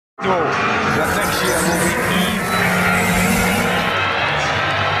that next year will be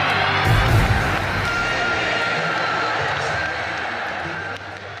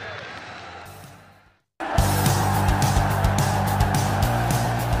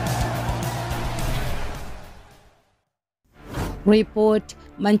Report: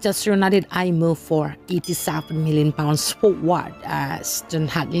 Manchester United eye move for £87 million forward as Ten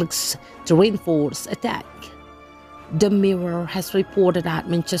Hag looks to reinforce attack. The Mirror has reported that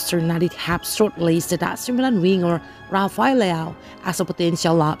Manchester United have shortlisted AC Milan winger Rafael Leao as a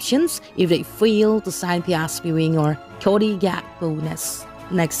potential options if they fail to sign PSV winger Cody Gakpo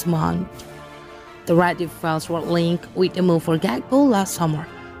next month. The Red Devils were linked with a move for Gakpo last summer,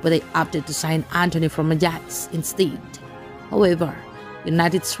 but they opted to sign Antony from Ajax instead. However,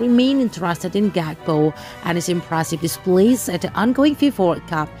 United remain interested in Gakpo, and his impressive displays at the ongoing FIFA World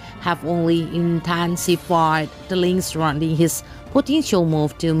Cup have only intensified the links surrounding his potential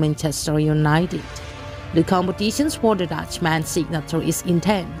move to Manchester United. The competitions for the Dutchman's signature is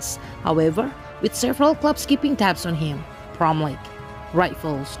intense, however, with several clubs keeping tabs on him. Premier League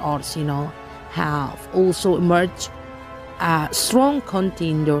rivals Arsenal have also emerged as strong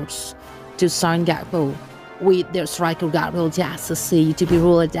contenders to sign Gakpo, with their striker Gabriel Jesus said to be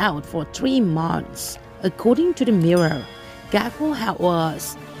ruled out for 3 months. According to the Mirror, Gakpo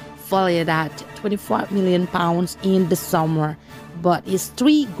was valued at £25 million in the summer, but his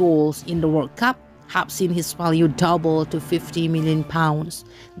 3 goals in the World Cup have seen his value double to £50 million.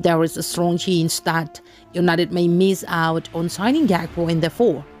 There is a strong chance that United may miss out on signing Gakpo, and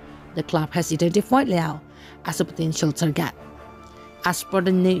therefore, the club has identified Leao as a potential target. As per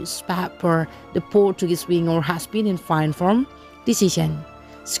the newspaper, the Portuguese winger has been in fine form this season,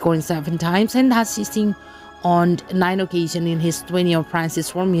 scoring 7 times and assisting on 9 occasions in his 20-year appearances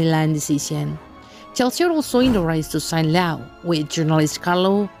for Milan this season. Chelsea are also in the race to sign Leao, with journalist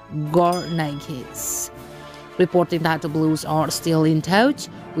Carlo Gornagis reporting that the Blues are still in touch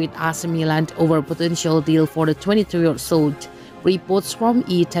with AC Milan over a potential deal for the 23-year-old. Reports from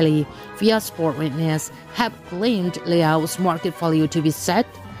Italy via Sport Witness have claimed Leao's market value to be set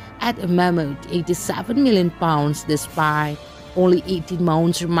at a mammoth £87 million despite only 18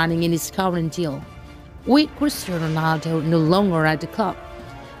 months remaining in his current deal. With Cristiano Ronaldo no longer at the club,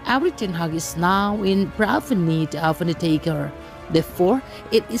 Ten Hag is now in pressing need of an attacker. Therefore,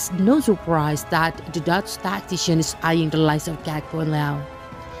 it is no surprise that the Dutch tactician is eyeing the likes of Gakpo and Leao.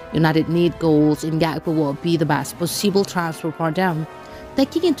 United need goals, and Gakpo will be the best possible transfer for them,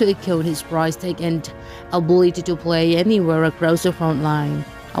 taking into account his price tag and ability to play anywhere across the front line.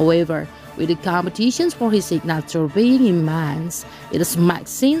 However, with the competitions for his signature being immense, it does make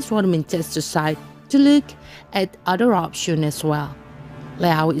sense for the Manchester side to look at other options as well.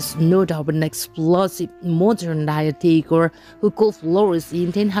 Leao is no doubt an explosive modern attacker who could flourish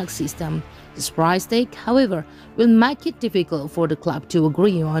in Ten Hag's system. This price tag, however, will make it difficult for the club to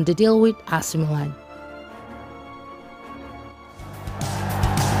agree on the deal with AC Milan.